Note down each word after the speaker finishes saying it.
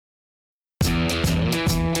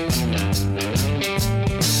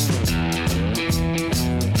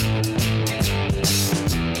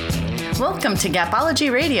Welcome to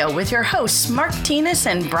Gapology Radio with your hosts, Mark Tinas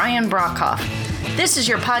and Brian Brockhoff. This is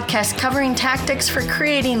your podcast covering tactics for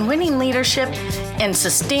creating winning leadership and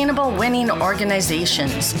sustainable winning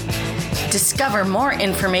organizations. Discover more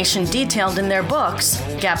information detailed in their books,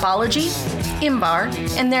 Gapology,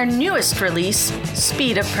 IMBAR, and their newest release,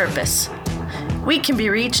 Speed of Purpose. We can be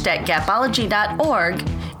reached at gapology.org,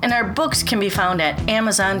 and our books can be found at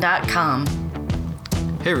amazon.com.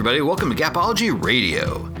 Hey everybody, welcome to Gapology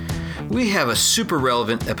Radio. We have a super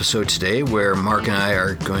relevant episode today where Mark and I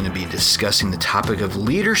are going to be discussing the topic of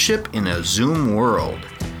leadership in a Zoom world.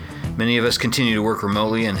 Many of us continue to work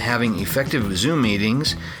remotely, and having effective Zoom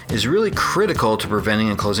meetings is really critical to preventing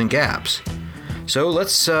and closing gaps. So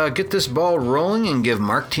let's get this ball rolling and give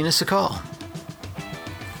Mark Tinas a call.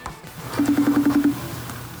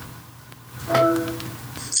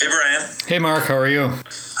 Hey Brian. Hey Mark, how are you?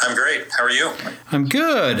 I'm great. How are you? I'm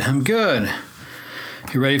good.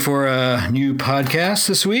 You ready for a new podcast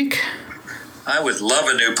this week? I would love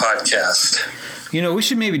a new podcast. You know, we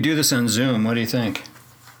should maybe do this on Zoom. What do you think?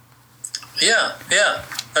 Yeah.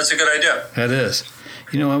 That's a good idea. That is.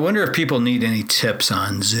 You know, I wonder if people need any tips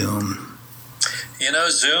on Zoom. You know,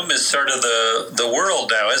 Zoom is sort of the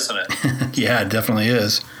world now, isn't it? Yeah, it definitely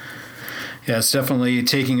is. Yeah, it's definitely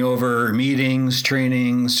taking over meetings,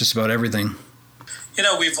 trainings, just about everything. You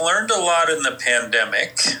know, we've learned a lot in the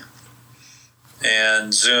pandemic,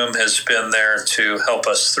 and Zoom has been there to help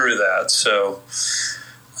us through that. So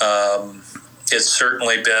it's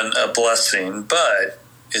certainly been a blessing, but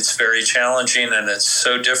it's very challenging and it's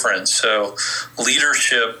so different. So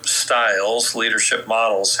leadership styles, leadership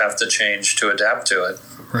models have to change to adapt to it.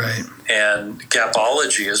 Right. And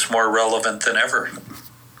Gapology is more relevant than ever.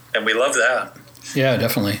 And we love that. Yeah,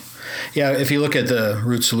 definitely. Yeah, if you look at the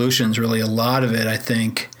Root Solutions, really a lot of it, I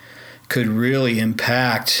think, could really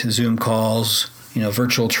impact Zoom calls, you know,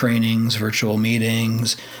 virtual trainings, virtual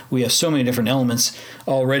meetings. We have so many different elements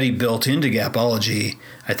already built into Gapology.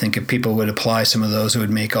 I think if people would apply some of those, it would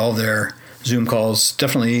make all their Zoom calls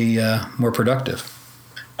definitely more productive.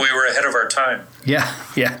 We were ahead of our time. Yeah,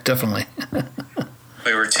 definitely.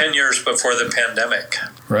 We were 10 years before the pandemic.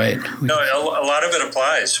 Right. No, a lot of it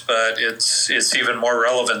applies, but it's even more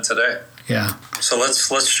relevant today. Yeah. So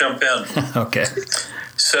let's jump in. Okay.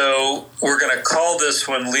 So we're going to call this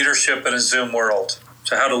one Leadership in a Zoom World.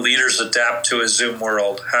 So how do leaders adapt to a Zoom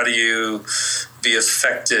world? How do you be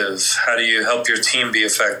effective? How do you help your team be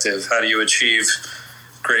effective? How do you achieve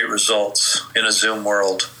great results in a Zoom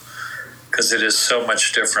world? Because it is so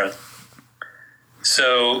much different.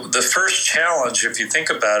 So the first challenge, if you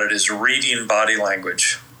think about it, is reading body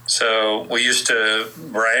language. So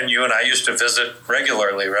Brian, you and I used to visit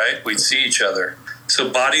regularly, right? We'd see each other. So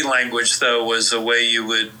body language, though, was a way you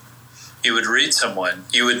would read someone.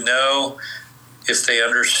 You would know if they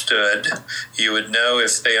understood. You would know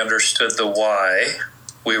if they understood the why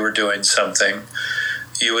we were doing something.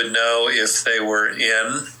 You would know if they were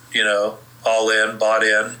in, all in, bought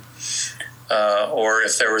in. Or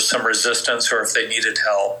if there was some resistance or if they needed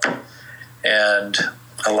help. And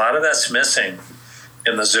a lot of that's missing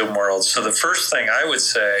in the Zoom world. So the first thing I would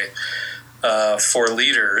say for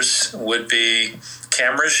leaders would be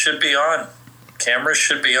cameras should be on. Cameras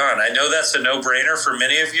should be on. I know that's a no-brainer for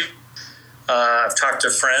many of you. I've talked to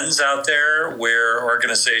friends out there where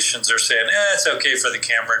organizations are saying, it's okay for the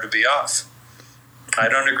camera to be off. I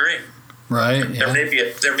don't agree. Right. Yeah. There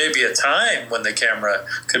may be a time when the camera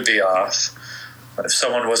could be off if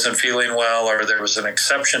someone wasn't feeling well or there was an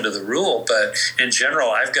exception to the rule. But in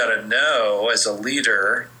general, I've got to know as a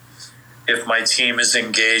leader if my team is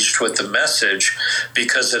engaged with the message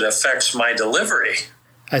because it affects my delivery.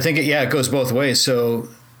 I think, it goes both ways. So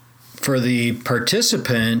for the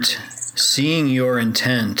participant, seeing your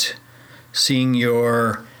intent, seeing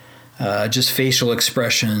your just facial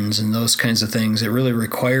expressions and those kinds of things, it really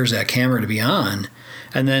requires that camera to be on.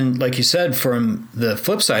 And then, like you said, from the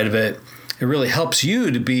flip side of it, it really helps you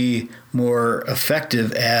to be more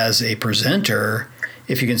effective as a presenter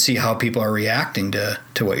if you can see how people are reacting to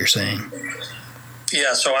what you're saying.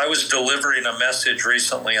 Yeah, so I was delivering a message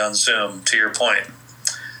recently on Zoom, to your point,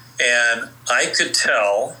 and I could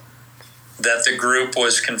tell that the group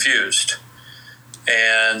was confused.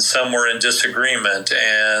 And some were in disagreement,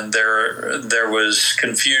 and there was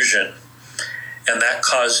confusion. And that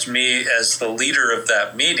caused me, as the leader of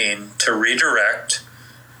that meeting, to redirect,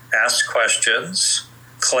 ask questions,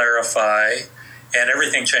 clarify, and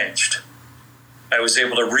everything changed. I was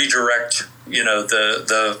able to redirect,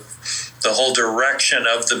 the whole direction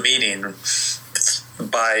of the meeting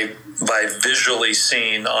by visually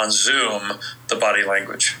seeing on Zoom the body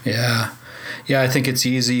language. Yeah, I think it's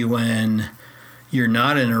easy when you're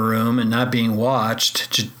not in a room and not being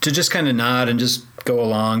watched, to just kind of nod and just go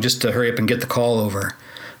along, just to hurry up and get the call over.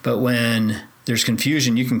 But when there's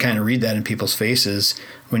confusion, you can kind of read that in people's faces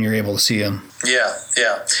when you're able to see them. Yeah.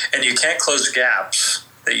 And you can't close gaps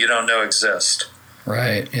that you don't know exist.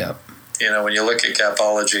 Right, yeah. When you look at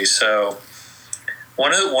Gapology. So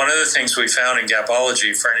one of the things we found in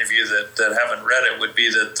Gapology, for any of you that haven't read it, would be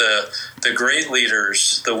that the great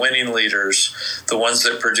leaders, the winning leaders, the ones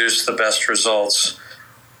that produce the best results,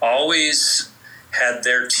 always had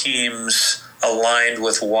their teams aligned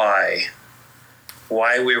with why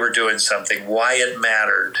we were doing something, why it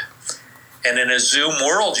mattered. And in a Zoom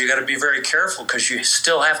world, you got to be very careful because you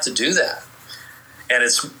still have to do that. And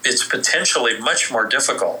it's potentially much more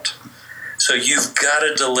difficult. So you've got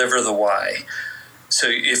to deliver the why. So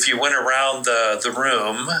if you went around the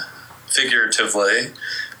room, figuratively,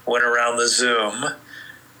 went around the Zoom,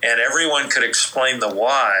 and everyone could explain the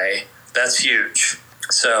why, that's huge.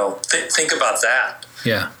 So think about that.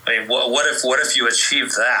 Yeah. I mean, what if you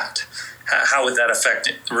achieve that? How would that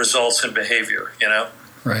affect results and behavior,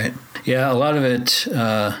 Right. Yeah, a lot of it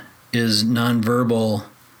is nonverbal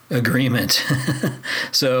agreement.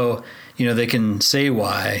 So, they can say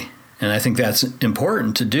why. And I think that's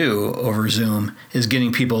important to do over Zoom, is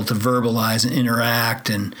getting people to verbalize and interact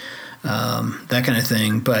and that kind of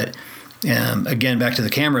thing. But again, back to the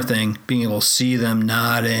camera thing, being able to see them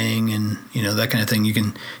nodding and that kind of thing. You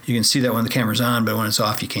can see that when the camera's on, but when it's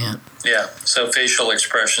off, you can't. Yeah. So facial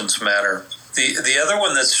expressions matter. The other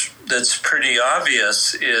one that's pretty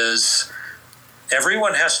obvious is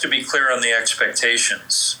everyone has to be clear on the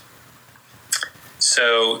expectations.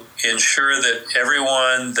 So ensure that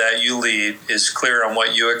everyone that you lead is clear on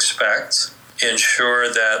what you expect. Ensure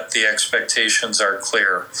that the expectations are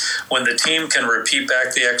clear. When the team can repeat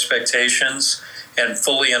back the expectations and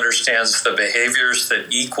fully understands the behaviors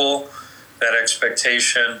that equal that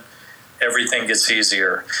expectation, everything gets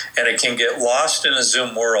easier. And it can get lost in a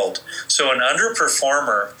Zoom world. So an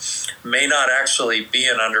underperformer may not actually be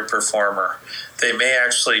an underperformer. They may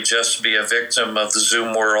actually just be a victim of the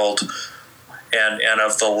Zoom world and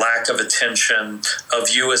of the lack of attention of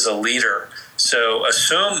you as a leader. So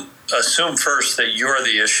assume first that you're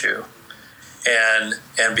the issue and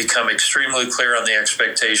become extremely clear on the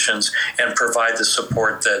expectations and provide the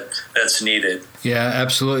support that's needed. Yeah,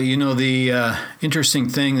 absolutely. The interesting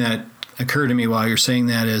thing that occurred to me while you're saying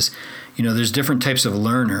that is, there's different types of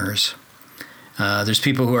learners. There's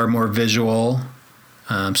people who are more visual.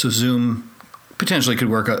 So Zoom potentially could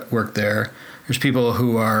work there. There's people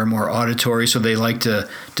who are more auditory, so they like to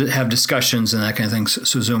have discussions and that kind of thing,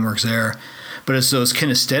 so Zoom works there. But it's those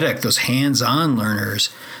kinesthetic, those hands-on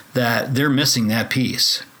learners that they're missing that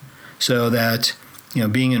piece. So that,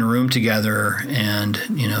 being in a room together and,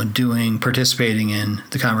 participating in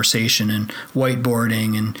the conversation and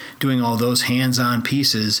whiteboarding and doing all those hands-on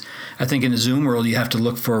pieces, I think in the Zoom world you have to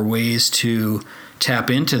look for ways to tap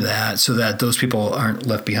into that so that those people aren't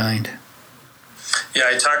left behind. Yeah,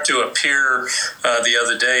 I talked to a peer the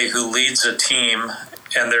other day who leads a team,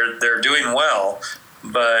 and they're doing well,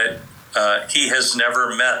 but he has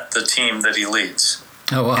never met the team that he leads.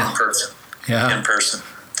 Oh, wow. In person. Yeah. In person.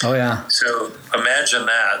 Oh, yeah. So imagine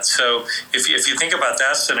that. So if you think about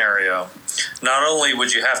that scenario, not only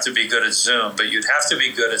would you have to be good at Zoom, but you'd have to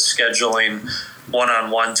be good at scheduling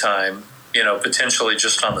one-on-one time, potentially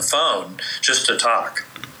just on the phone, just to talk.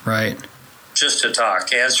 Right. Just to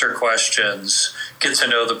talk, answer questions, get to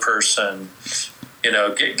know the person,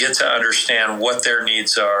 get to understand what their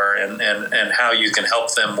needs are and how you can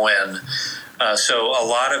help them win. So a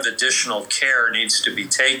lot of additional care needs to be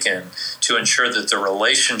taken to ensure that the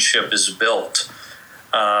relationship is built,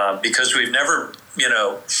 because we've never,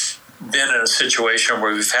 been in a situation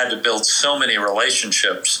where we've had to build so many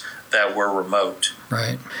relationships that were remote.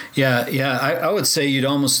 Right. Yeah. I would say you'd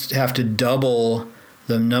almost have to double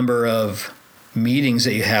the number of meetings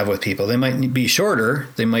that you have with people. They might be shorter,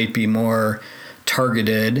 they might be more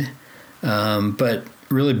targeted, but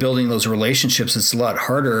really building those relationships, it's a lot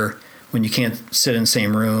harder when you can't sit in the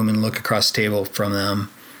same room and look across the table from them.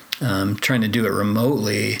 Trying to do it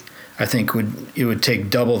remotely, I think it would take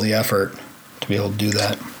double the effort to be able to do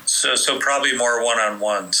that. So probably more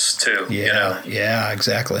one-on-ones too. Yeah,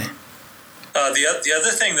 exactly. The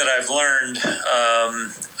other thing that I've learned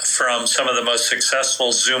from some of the most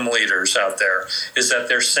successful Zoom leaders out there is that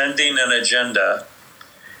they're sending an agenda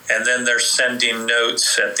and then they're sending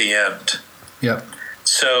notes at the end. Yep.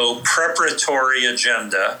 So preparatory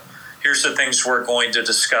agenda. Here's the things we're going to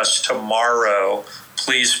discuss tomorrow.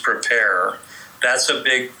 Please prepare. That's a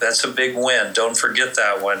big win. Don't forget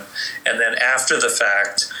that one. And then after the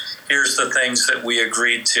fact, here's the things that we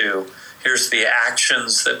agreed to. Here's the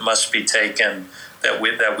actions that must be taken that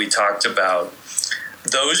we talked about.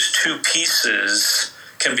 Those two pieces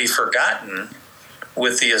can be forgotten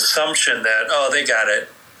with the assumption that, oh, they got it.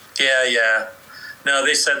 Yeah. No,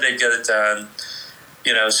 they said they'd get it done.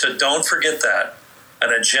 So don't forget that.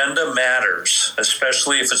 An agenda matters,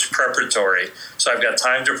 especially if it's preparatory. So I've got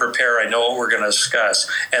time to prepare. I know what we're going to discuss.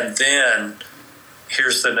 And then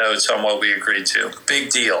here's the notes on what we agreed to. Big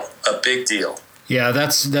deal. A big deal. Yeah,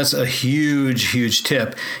 that's a huge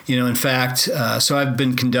tip. In fact, so I've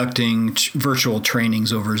been conducting virtual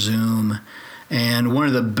trainings over Zoom. And one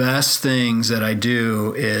of the best things that I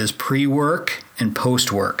do is pre-work and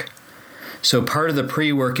post-work. So part of the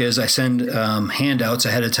pre-work is I send handouts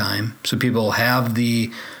ahead of time so people have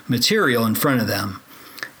the material in front of them.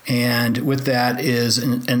 And with that is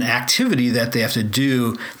an activity that they have to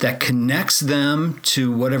do that connects them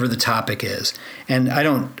to whatever the topic is. And I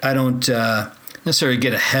don't necessarily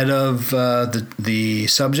get ahead of the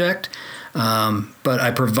subject, but I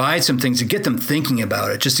provide some things to get them thinking about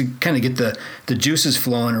it, just to kind of get the juices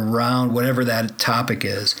flowing around whatever that topic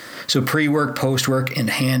is. So pre-work, post-work, and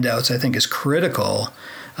handouts I think is critical,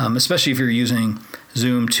 especially if you're using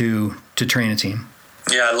Zoom to train a team.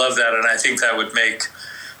 Yeah, I love that. And I think that would make,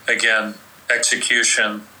 again,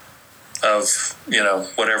 execution of,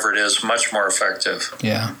 whatever it is much more effective.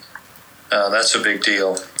 Yeah. That's a big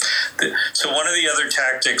deal. So one of the other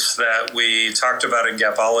tactics that we talked about in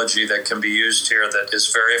Gapology that can be used here that is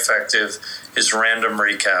very effective is random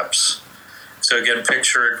recaps. So again,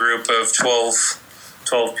 picture a group of 12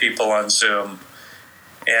 people on Zoom.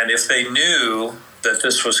 And if they knew that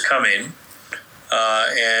this was coming,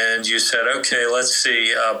 and you said, okay, let's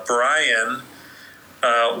see, Brian,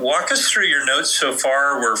 walk us through your notes so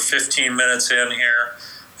far. We're 15 minutes in here.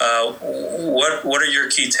 What are your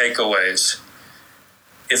key takeaways?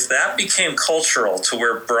 If that became cultural to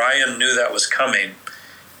where Brian knew that was coming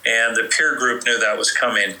and the peer group knew that was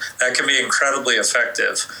coming, that can be incredibly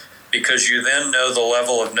effective because you then know the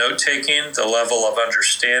level of note-taking, the level of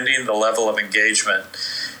understanding, the level of engagement.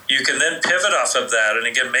 You can then pivot off of that and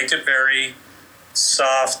again, make it very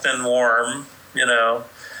soft and warm,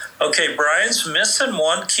 Okay, Brian's missing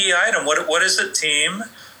one key item. What is it, team?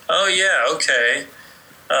 Oh, yeah, okay.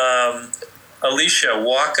 Alicia,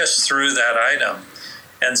 walk us through that item.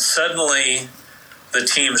 And suddenly the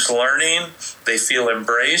team's learning, they feel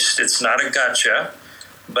embraced. It's not a gotcha,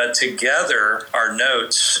 but together our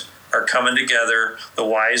notes are coming together. The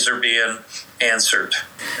whys are being answered.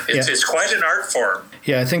 It's quite an art form.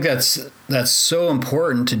 Yeah, I think that's so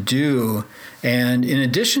important to do. And in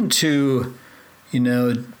addition to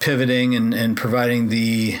pivoting and providing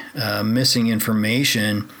the missing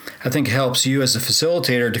information, I think it helps you as a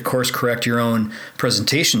facilitator to course correct your own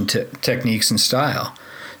presentation techniques and style.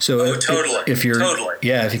 So totally. If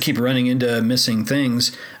you keep running into missing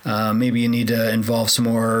things, maybe you need to involve some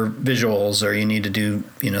more visuals, or you need to do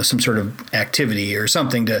some sort of activity or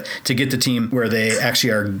something to get the team where they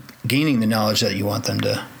actually are gaining the knowledge that you want them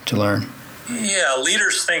to learn. Yeah,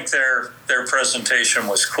 leaders think their presentation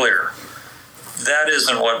was clear. That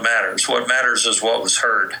isn't what matters. What matters is what was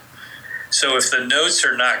heard. So if the notes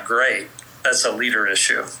are not great, that's a leader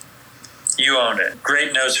issue. You own it.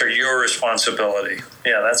 Great notes are your responsibility.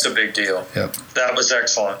 Yeah, that's a big deal. Yep. That was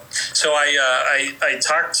excellent. So I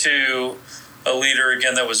talked to a leader,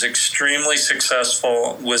 again, that was extremely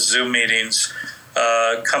successful with Zoom meetings,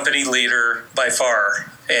 company leader by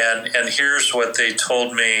far. And here's what they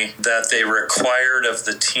told me that they required of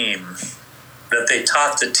the team, that they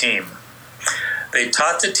taught the team. They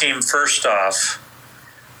taught the team, first off,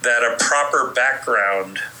 that a proper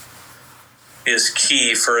background is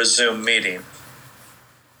key for a Zoom meeting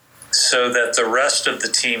so that the rest of the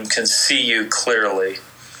team can see you clearly.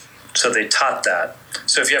 So they taught that.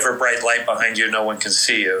 So if you have a bright light behind you, no one can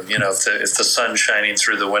see you, if the sun's shining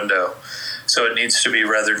through the window. So it needs to be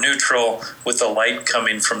rather neutral with the light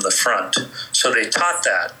coming from the front. So they taught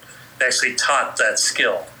that. They actually taught that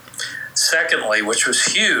skill. Secondly, which was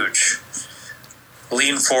huge,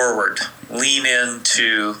 lean forward, lean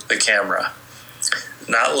into the camera.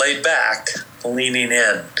 Not laid back, leaning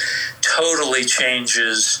in. Totally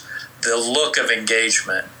changes the look of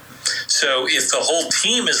engagement. So if the whole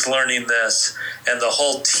team is learning this and the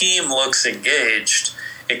whole team looks engaged,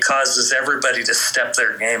 it causes everybody to step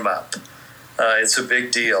their game up. It's a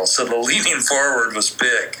big deal. So the leaning forward was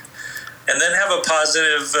big. And then have a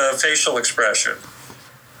positive facial expression.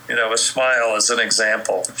 A smile as an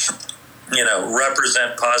example.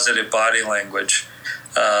 Represent positive body language.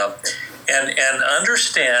 And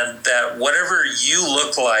understand that whatever you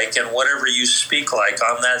look like and whatever you speak like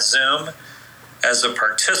on that Zoom as a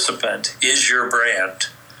participant is your brand.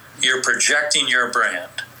 You're projecting your brand.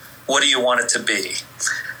 What do you want it to be?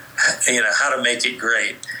 How to make it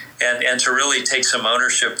great, and to really take some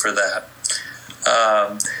ownership for that.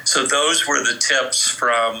 So those were the tips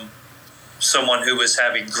from someone who was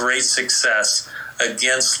having great success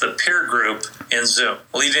against the peer group in Zoom,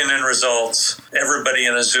 leading in results, everybody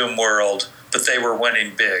in a Zoom world, but they were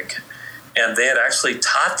winning big. And they had actually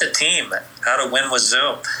taught the team how to win with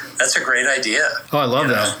Zoom. That's a great idea. Oh, I love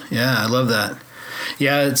that. Yeah, I love that.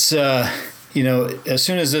 Yeah, it's, as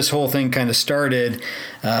soon as this whole thing kind of started,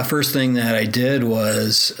 first thing that I did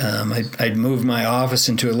was I'd moved my office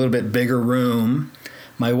into a little bit bigger room.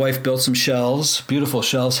 My wife built some shelves, beautiful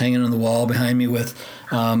shelves hanging on the wall behind me with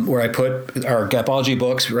where I put our Gapology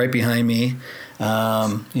books right behind me.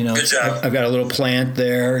 Good job. I've got a little plant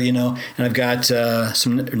there, and I've got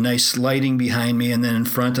some nice lighting behind me, and then in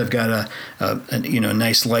front I've got a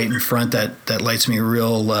nice light in front that lights me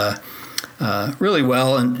really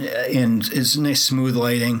well, and it's nice smooth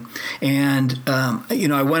lighting. And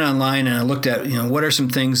I went online and I looked at what are some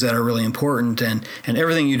things that are really important, and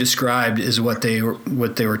everything you described is what they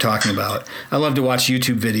were talking about. I love to watch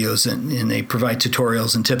YouTube videos, and they provide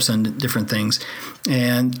tutorials and tips on different things,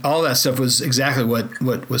 and all that stuff was exactly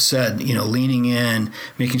what was said. Leaning in,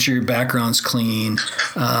 making sure your background's clean,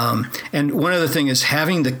 and one other thing is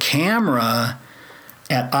having the camera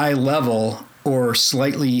at eye level or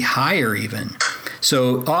slightly higher even.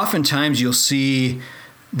 So oftentimes you'll see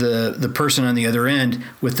the person on the other end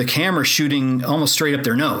with the camera shooting almost straight up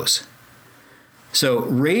their nose. So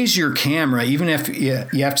raise your camera, even if you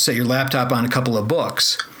have to set your laptop on a couple of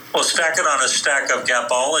books. Well, stack it on a stack of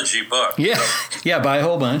Gapology books. Yeah, yeah, buy a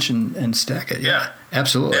whole bunch and stack it. Yeah,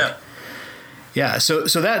 absolutely. Yeah, so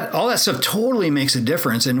that all that stuff totally makes a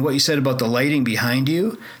difference. And what you said about the lighting behind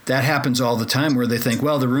you, that happens all the time where they think,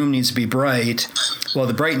 well, the room needs to be bright. Well,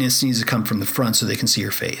 the brightness needs to come from the front so they can see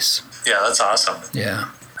your face. Yeah, that's awesome.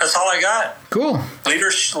 Yeah. That's all I got. Cool.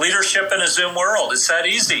 Leadership in a Zoom world. It's that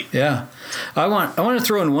easy. Yeah. I want to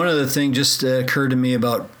throw in one other thing just occurred to me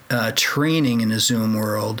about training in a Zoom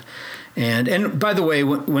world. And by the way,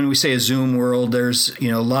 when we say a Zoom world, there's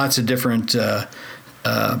lots of different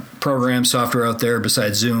program software out there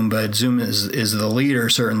besides Zoom, but Zoom is the leader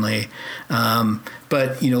certainly.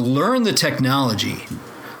 But learn the technology,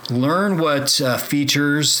 learn what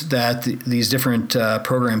features that these different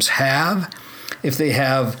programs have. If they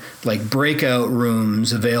have like breakout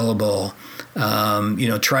rooms available,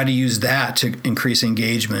 try to use that to increase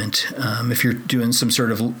engagement. If you're doing some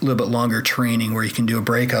sort of little bit longer training where you can do a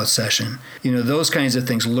breakout session, those kinds of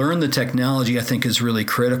things. Learn the technology, I think, is really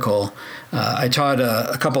critical. I taught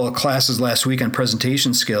a couple of classes last week on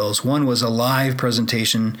presentation skills. One was a live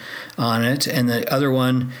presentation on it, and the other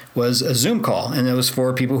one was a Zoom call, and it was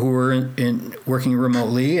for people who were working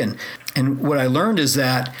remotely. And what I learned is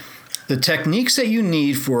that the techniques that you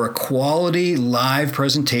need for a quality live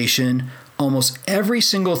presentation, almost every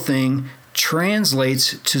single thing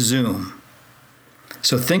translates to Zoom.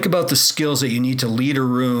 So think about the skills that you need to lead a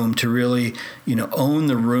room, to really, own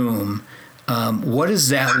the room. What does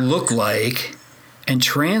that look like? And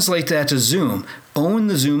translate that to Zoom. Own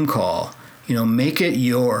the Zoom call. Make it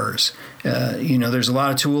yours. There's a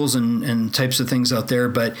lot of tools and types of things out there,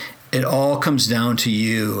 but it all comes down to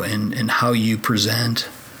you and how you present.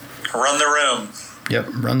 Run the room. Yep,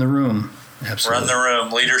 run the room. Absolutely. Run the room.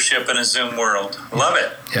 Leadership in a Zoom world. Love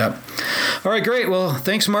it. Yep. All right, great. Well,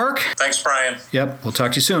 thanks, Mark. Thanks, Brian. Yep, we'll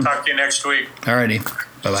talk to you soon. Talk to you next week. All righty.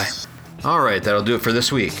 Bye-bye. All right, that'll do it for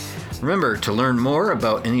this week. Remember, to learn more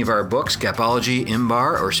about any of our books, Gapology,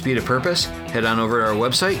 IMBAR, or Speed of Purpose, head on over to our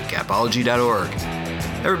website, gapology.org.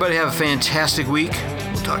 Everybody have a fantastic week.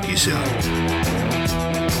 We'll talk to you soon.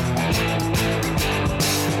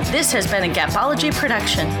 This has been a Gapology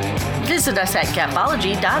production. Visit us at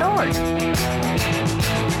gapology.org.